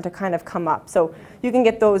they're starting to kind of come up. So you can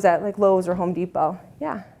get those at like Lowe's or Home Depot.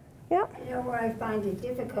 Yeah. Yeah. You know where I find it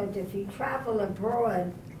difficult, if you travel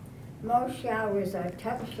abroad, most showers are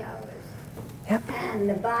tub showers. Yep. And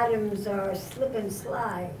the bottoms are slip and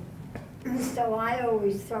slide. So I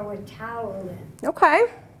always throw a towel in. Okay.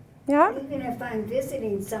 Yeah. Even if I'm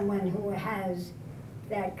visiting someone who has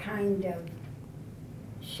that kind of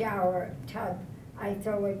shower tub, I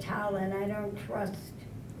throw a towel in. I don't trust.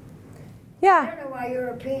 I Yeah. don't know why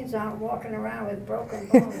Europeans aren't walking around with broken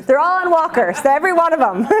bones. They're all on walkers, every one of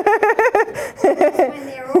them. When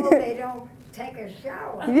they're old, they don't take a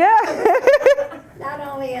shower. Yeah. Not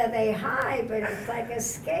only are they high, but it's like a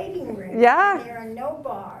skating rink. Yeah. And there are no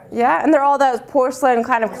bars. Yeah, and they're all those porcelain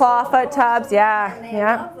kind of clawfoot tubs. Yeah. And they're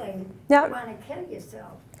Yeah. lovely. Yep. You want to kill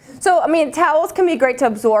yourself. So, I mean, towels can be great to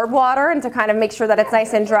absorb water and to kind of make sure that it's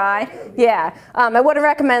nice and dry. Yeah. I wouldn't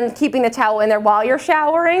recommend keeping the towel in there while you're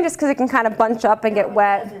showering, just because it can kind of bunch up and get No, it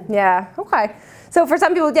wet. doesn't. Yeah. Okay. So for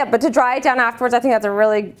some people, yeah, but to dry it down afterwards, I think that's a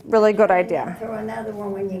really, really good idea. Throw another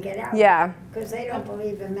one when you get out. Yeah. Because they don't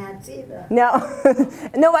believe in mats either. No.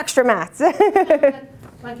 No extra mats.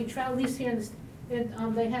 Like you travel, at least here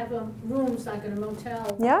they have rooms like in a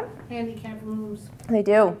motel. Yeah. Handicap rooms. They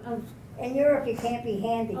do. In Europe, you can't be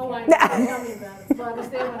handicapped. Oh, I know, tell me about it. Well, I was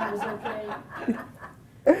there when I was okay.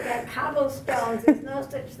 Got cobblestones. There's no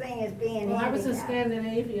such thing as being Well, I was in handicapped.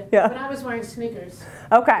 Scandinavia, Yeah. but I was wearing sneakers.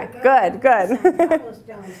 Okay. Good. Good.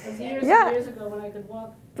 Cobblestones. It was years Yeah. and years ago when I could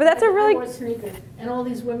walk. But that's a really- I wore sneakers, and all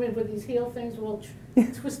these women with these heel things were all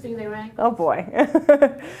twisting their ankles. Oh boy.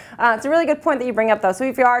 It's a really good point that you bring up though. So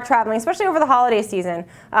if you are traveling, especially over the holiday season,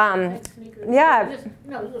 Tight sneakers. yeah. Just,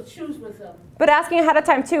 little shoes with them. But asking ahead of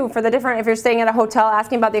time too for the different, if you're staying at a hotel,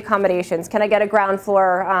 asking about the accommodations. Can I get a ground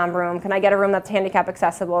floor room? Can I get a room that's handicap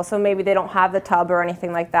accessible? So maybe they don't have the tub or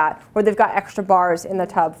anything like that, or they've got extra bars in the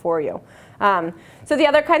tub for you. So the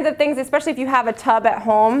other kinds of things, especially if you have a tub at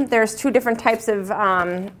home, there's two different types of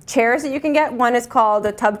chairs that you can get. One is called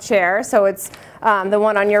a tub chair, so it's the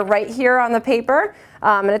one on your right here on the paper.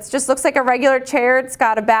 And it just looks like a regular chair. It's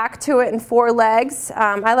got a back to it and 4 legs.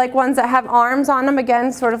 I like ones that have arms on them,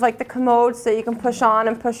 again, sort of like the commode, so you can push on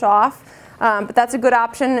and push off. But that's a good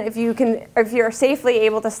option if you're safely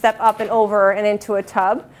able to step up and over and into a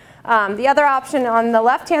tub. The other option on the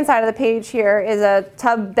left-hand side of the page here is a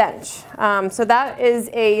tub bench. So that is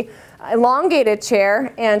a elongated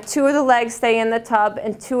chair, and 2 of the legs stay in the tub,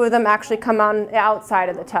 and 2 of them actually come on the outside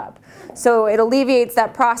of the tub. So it alleviates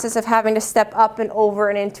that process of having to step up and over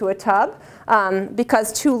and into a tub.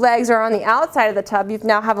 Because 2 legs are on the outside of the tub, you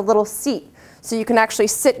now have a little seat. So you can actually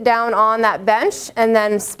sit down on that bench, and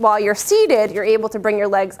then while you're seated, you're able to bring your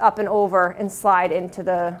legs up and over and slide into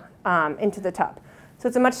the tub. So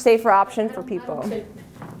it's a much safer option for people.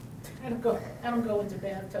 I don't go into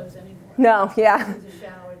bathtubs anymore. No, yeah. Into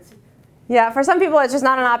showers. Yeah, for some people it's just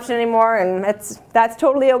not an option anymore, and that's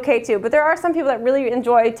totally okay too. But there are some people that really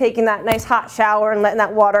enjoy taking that nice hot shower and letting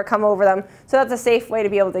that water come over them. So that's a safe way to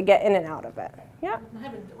be able to get in and out of it. Yeah. I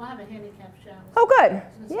have a handicap shower. Oh, good.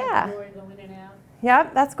 So Yeah. the door, you go in and out. Yeah,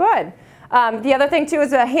 that's good. The other thing too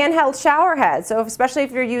is a handheld shower head. So especially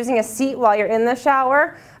if you're using a seat while you're in the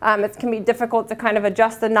shower, it can be difficult to kind of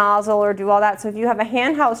adjust the nozzle or do all that. So if you have a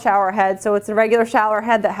handheld shower head, so it's a regular shower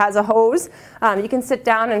head that has a hose, you can sit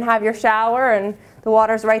down and have your shower, and the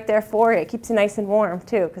water's right there for you. It keeps you nice and warm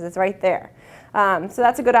too, because it's right there. So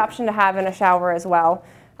that's a good option to have in a shower as well.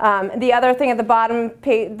 The other thing at the bottom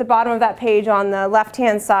of that page on the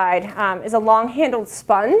left-hand side is a long-handled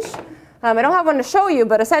sponge. I don't have one to show you,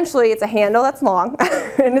 but essentially it's a handle that's long,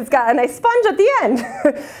 and it's got a nice sponge at the end.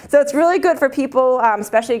 So it's really good for people,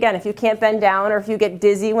 especially again, if you can't bend down or if you get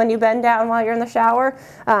dizzy when you bend down while you're in the shower,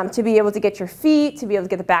 to be able to get your feet, to be able to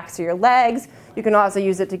get the backs of your legs. You can also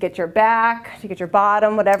use it to get your back, to get your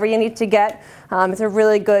bottom, whatever you need to get. It's a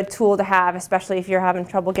really good tool to have, especially if you're having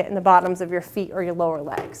trouble getting the bottoms of your feet or your lower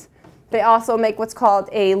legs. They also make what's called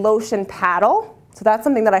a lotion paddle. So that's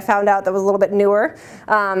something that I found out that was a little bit newer.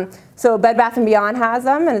 So Bed Bath & Beyond has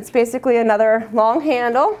them, and it's basically another long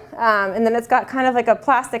handle. And then it's got kind of like a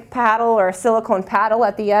plastic paddle or a silicone paddle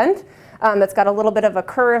at the end that's got a little bit of a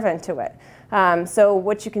curve into it. So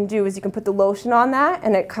what you can do is you can put the lotion on that,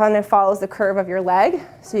 and it kind of follows the curve of your leg.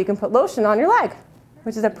 So you can put lotion on your leg.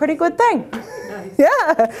 which is a pretty good thing. Nice.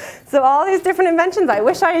 Yeah, so all these different inventions, I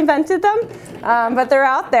wish I invented them, but they're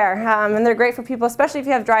out there, and they're great for people, especially if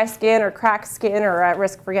you have dry skin or cracked skin or at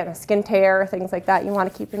risk for getting a skin tear, things like that. You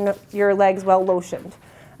want to keep your legs well lotioned.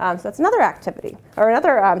 So that's another activity, or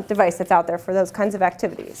another device that's out there for those kinds of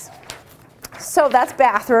activities. So that's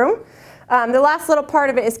bathroom. The last little part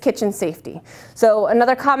of it is kitchen safety. So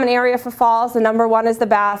another common area for falls, the number one is the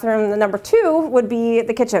bathroom, the number two would be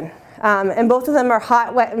the kitchen. And both of them are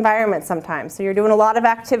hot, wet environments sometimes. So you're doing a lot of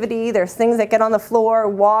activity, there's things that get on the floor,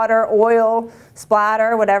 water, oil,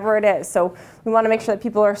 splatter, whatever it is. So we want to make sure that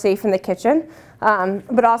people are safe in the kitchen.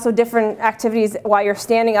 But also different activities while you're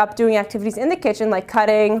standing up doing activities in the kitchen like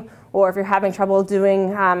cutting, or if you're having trouble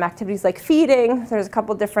doing activities like feeding. There's a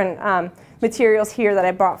couple different materials here that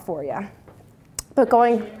I brought for you. But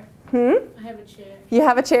going, I have a chair. You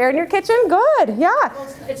have a chair in your kitchen? Good, yeah. Well,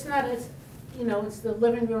 it's not, you know, it's the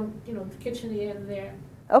living room, you know, the kitchen in there.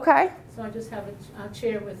 Okay. So I just have a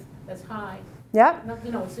chair that's high. Yep.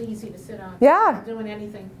 You know, it's easy to sit on. Yeah. I'm not doing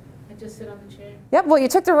anything. I just sit on the chair. Yep, well you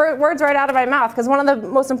took the words right out of my mouth, because one of the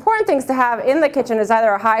most important things to have in the kitchen is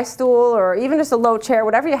either a high stool or even just a low chair,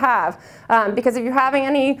 whatever you have. Because if you're having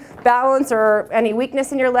any balance or any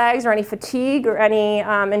weakness in your legs or any fatigue or any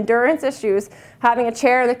endurance issues, having a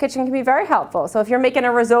chair in the kitchen can be very helpful. So if you're making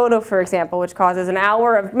a risotto, for example, which causes an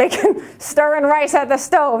hour of stirring rice at the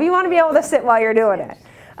stove, you want to be able to sit while you're doing it.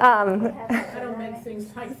 I don't make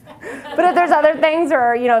things like that. But if there's other things,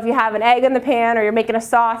 or you know, if you have an egg in the pan or you're making a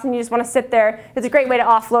sauce and you just want to sit there, it's a great way to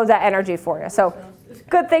offload that energy for you. So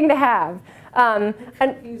good thing to have. So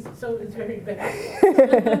it's very bad.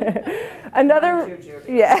 Another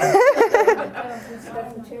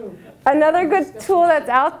good tool that's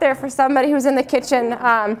out there for somebody who's in the kitchen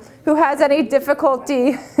who has any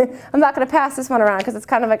difficulty. I'm not going to pass this one around because it's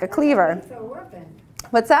kind of like a cleaver.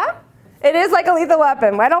 What's that? It is like a lethal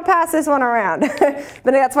weapon. I don't pass this one around.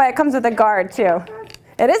 But that's why it comes with a guard too.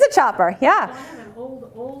 It is a chopper, yeah. I have an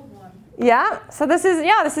old one. Yeah, so this is,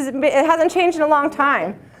 it hasn't changed in a long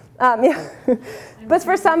time. Yeah. But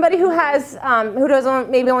for somebody who has,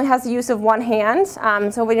 maybe only has the use of one hand,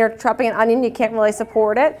 so when you're chopping an onion, you can't really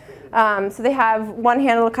support it. So they have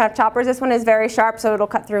one-handled kind of choppers. This one is very sharp, so it'll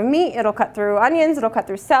cut through meat, it'll cut through onions, it'll cut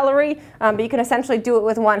through celery, but you can essentially do it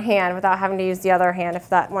with one hand without having to use the other hand if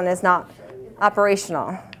that one is not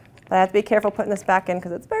operational. But I have to be careful putting this back in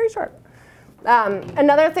because it's very sharp.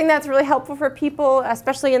 Another thing that's really helpful for people,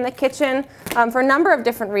 especially in the kitchen, for a number of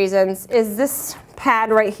different reasons, is this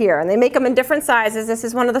pad right here. And they make them in different sizes. This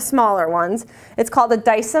is one of the smaller ones. It's called a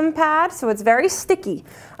Dyson pad, so it's very sticky.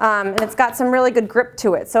 And it's got some really good grip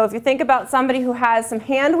to it. So if you think about somebody who has some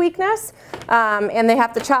hand weakness and they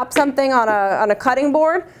have to chop something on a cutting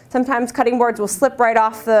board, sometimes cutting boards will slip right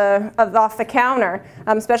off the counter,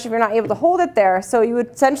 especially if you're not able to hold it there. So you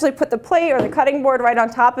would essentially put the plate or the cutting board right on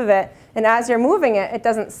top of it, and as you're moving it, it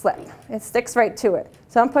doesn't slip. It sticks right to it.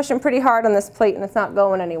 So I'm pushing pretty hard on this plate and it's not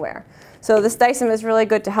going anywhere. So this Dyson is really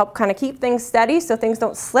good to help kind of keep things steady so things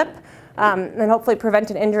don't slip and hopefully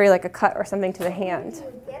prevent an injury like a cut or something to the hand.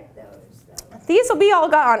 These will be all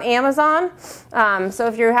got on Amazon. So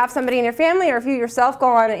if you have somebody in your family or if you yourself go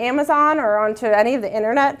on Amazon or onto any of the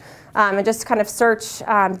internet and just kind of search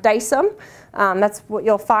Dyson, that's what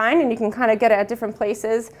you'll find, and you can kind of get it at different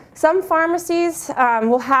places. Some pharmacies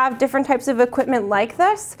will have different types of equipment like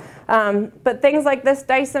this, but things like this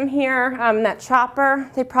Dyson here, that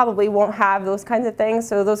chopper, they probably won't have those kinds of things,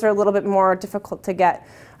 so those are a little bit more difficult to get.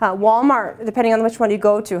 Walmart, depending on which one you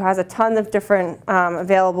go to, has a ton of different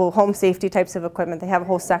available home safety types of equipment. They have a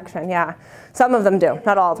whole section, yeah. Some of them do,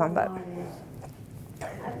 not all of them, but.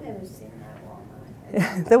 I've never seen that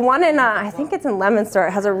Walmart. The one in, I think it's in Leominster,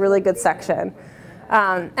 it has a really good section.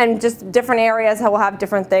 And just different areas will have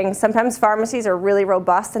different things. Sometimes pharmacies are really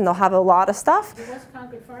robust and they'll have a lot of stuff. The West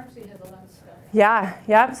Concord Pharmacy has a lot of stuff.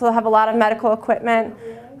 Yeah, so they'll have a lot of medical equipment.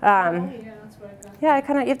 Yeah, you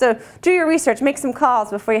have to do your research, make some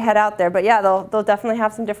calls before you head out there. But yeah, they'll definitely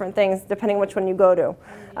have some different things depending which one you go to.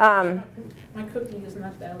 My cooking is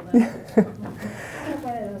not that loud. I have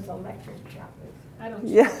one of those electric choppers. I don't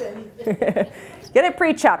chop anything. Get it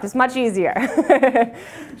pre-chopped, it's much easier.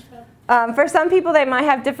 For some people, they might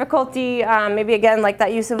have difficulty, maybe again, like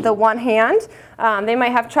that use of the one hand. They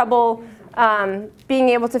might have trouble being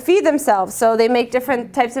able to feed themselves. So they make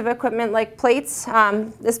different types of equipment like plates.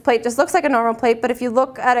 This plate just looks like a normal plate, but if you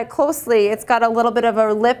look at it closely, it's got a little bit of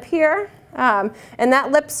a lip here. And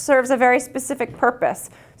that lip serves a very specific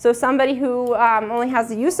purpose. So somebody who only has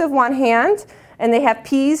the use of one hand and they have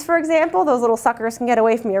peas, for example, those little suckers can get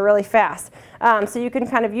away from you really fast. So you can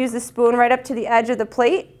kind of use the spoon right up to the edge of the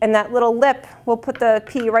plate, and that little lip will put the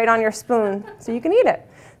pea right on your spoon so you can eat it.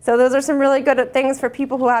 So those are some really good things for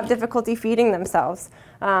people who have difficulty feeding themselves.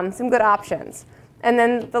 Some good options. And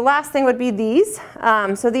then the last thing would be these.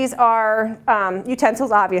 So these are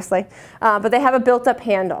utensils, obviously, but they have a built-up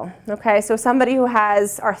handle. Okay, so somebody who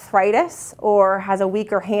has arthritis or has a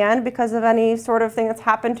weaker hand because of any sort of thing that's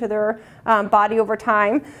happened to their body over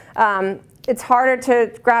time, it's harder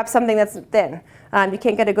to grab something that's thin. You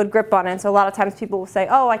can't get a good grip on it. So a lot of times people will say,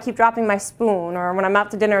 oh, I keep dropping my spoon, or when I'm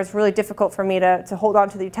out to dinner, it's really difficult for me to hold on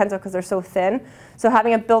to the utensil because they're so thin. So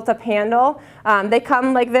having a built-up handle, they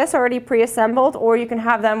come like this already pre-assembled, or you can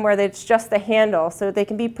have them where it's just the handle, so they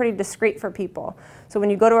can be pretty discreet for people. So when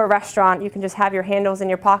you go to a restaurant, you can just have your handles in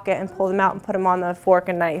your pocket and pull them out and put them on the fork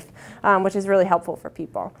and knife, which is really helpful for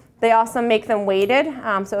people. They also make them weighted,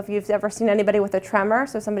 so if you've ever seen anybody with a tremor,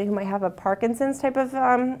 so somebody who might have a Parkinson's type of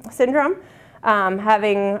syndrome,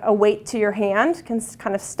 having a weight to your hand can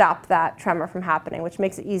kind of stop that tremor from happening, which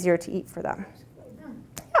makes it easier to eat for them.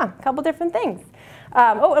 Yeah, a couple different things.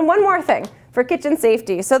 Oh, and one more thing for kitchen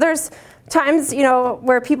safety. So there's times, you know,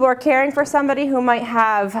 where people are caring for somebody who might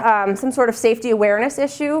have some sort of safety awareness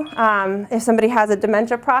issue. If somebody has a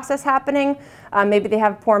dementia process happening, maybe they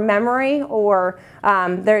have poor memory, or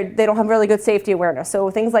they don't have really good safety awareness. So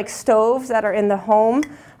things like stoves that are in the home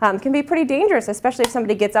can be pretty dangerous, especially if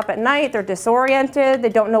somebody gets up at night, they're disoriented, they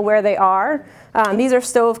don't know where they are. These are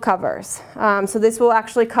stove covers. So this will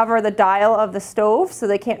actually cover the dial of the stove, so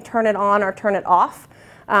they can't turn it on or turn it off,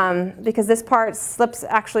 because this part slips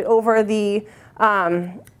actually over the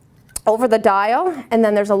dial, and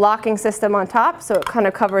then there's a locking system on top, so it kind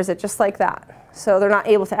of covers it just like that. So they're not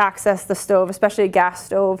able to access the stove, especially a gas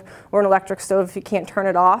stove or an electric stove if you can't turn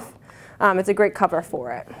it off. It's a great cover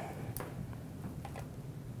for it.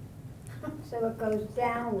 So it goes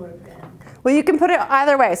downward then? Well, you can put it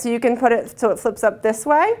either way. So you can put it so it flips up this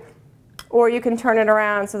way, or you can turn it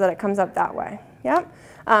around so that it comes up that way. Yep.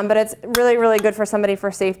 But it's really, really good for somebody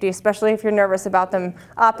for safety, especially if you're nervous about them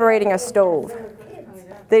operating a stove.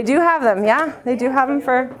 They do have them, yeah. They do have them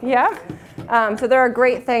for, yeah. So they're a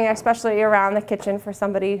great thing, especially around the kitchen for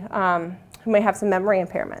somebody who may have some memory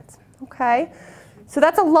impairments. Okay. So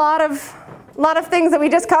that's a lot of things that we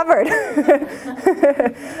just covered.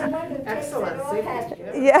 Excellent.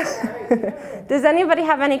 Yeah. Does anybody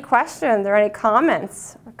have any questions or any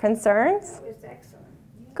comments or concerns? That was excellent.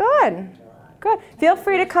 Good. Good. Feel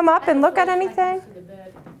free to come up and look at anything.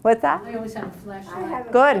 What's that? I always have a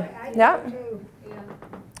flashlight. Good. Yep.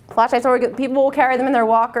 Flashlights, or people will carry them in their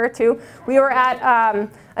walker too. We were at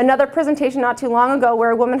another presentation not too long ago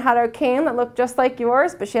where a woman had a cane that looked just like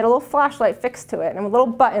yours, but she had a little flashlight fixed to it and a little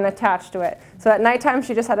button attached to it. So at nighttime,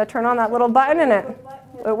 she just had to turn on that little button and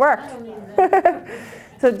it worked.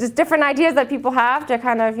 So just different ideas that people have to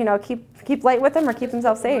kind of, you know, keep light with them or keep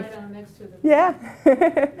themselves safe. Yeah. No, you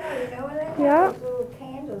know, they Yeah. have those little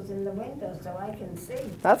candles in the window so I can see.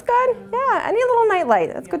 That's good. Yeah, any little night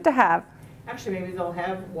light. That's good to have. Actually, maybe they'll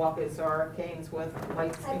have walkers or canes with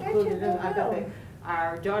lights I bet included you in. they I bet will.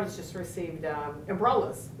 our daughters just received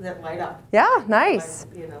umbrellas that light up. Yeah, nice.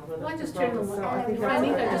 Like, you know, little Well, I just turned umbrellas. the So I light- think I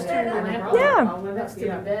think I that's just what- turned the an lamp umbrella. Yeah. I'll let Next it- to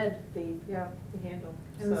the bed. The handle.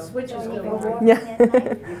 And the So switch is So you still go on. walking Yeah. at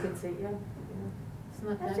night? You can see, yeah. It's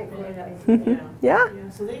not That's a that great bad. idea. Yeah. Yeah.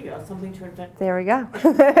 So there you go, something to invent. There we go.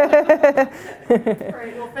 All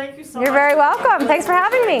right, well, thank you so much. You're very welcome. Thanks for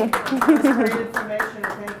having me. That's great information,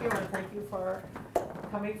 and thank you for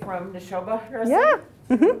coming from Neshoba Nursing. Yeah.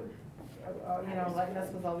 Mhm. You know, letting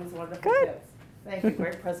us with all these wonderful Good. tips. Thank you,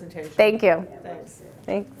 great presentation. Thank you. Thanks.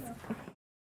 Thanks.